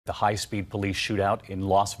The high-speed police shootout in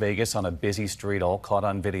Las Vegas on a busy street, all caught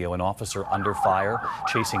on video. An officer under fire,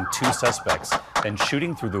 chasing two suspects, then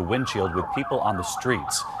shooting through the windshield with people on the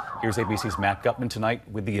streets. Here's ABC's Matt Gutman tonight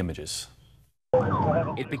with the images.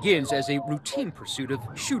 It begins as a routine pursuit of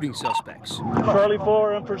shooting suspects. Charlie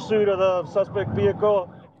 4 in pursuit of the suspect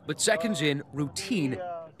vehicle. But seconds in, routine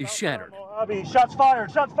is shattered. Shots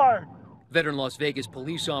fired, shots fired. Veteran Las Vegas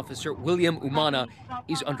police officer William Umana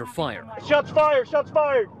is under fire. Shots fired, shots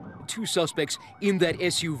fired. Two suspects in that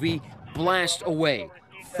SUV blast away.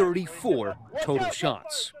 34 total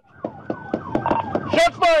shots.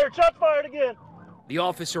 Shots fired again. The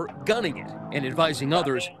officer gunning it and advising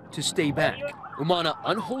others to stay back. Umana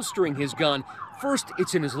unholstering his gun. First,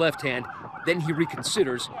 it's in his left hand, then he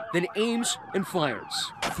reconsiders, then aims and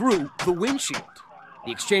fires through the windshield.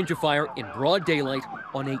 The exchange of fire in broad daylight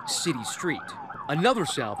on a city street. Another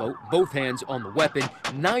salvo, both hands on the weapon,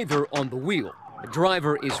 neither on the wheel. The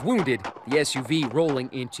driver is wounded, the SUV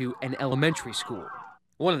rolling into an elementary school.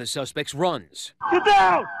 One of the suspects runs. Get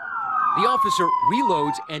down! The officer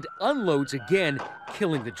reloads and unloads again,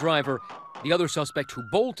 killing the driver. The other suspect who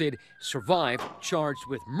bolted survived, charged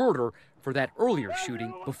with murder for that earlier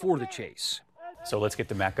shooting before the chase. So let's get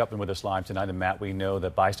to Matt Gutman with us live tonight. And Matt, we know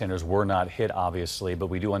that bystanders were not hit, obviously, but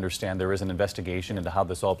we do understand there is an investigation into how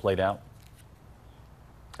this all played out.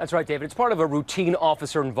 That's right, David. It's part of a routine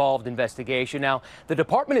officer-involved investigation. Now, the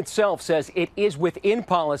department itself says it is within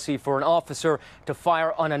policy for an officer to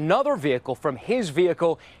fire on another vehicle from his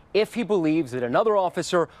vehicle if he believes that another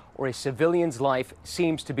officer or a civilian's life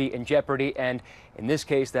seems to be in jeopardy. And in this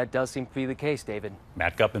case, that does seem to be the case, David.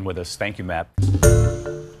 Matt Gutman with us. Thank you, Matt.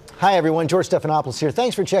 Hi, everyone. George Stephanopoulos here.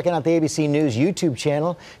 Thanks for checking out the ABC News YouTube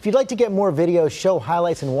channel. If you'd like to get more videos, show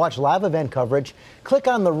highlights, and watch live event coverage, click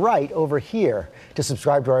on the right over here to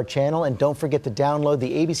subscribe to our channel. And don't forget to download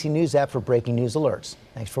the ABC News app for breaking news alerts.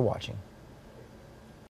 Thanks for watching.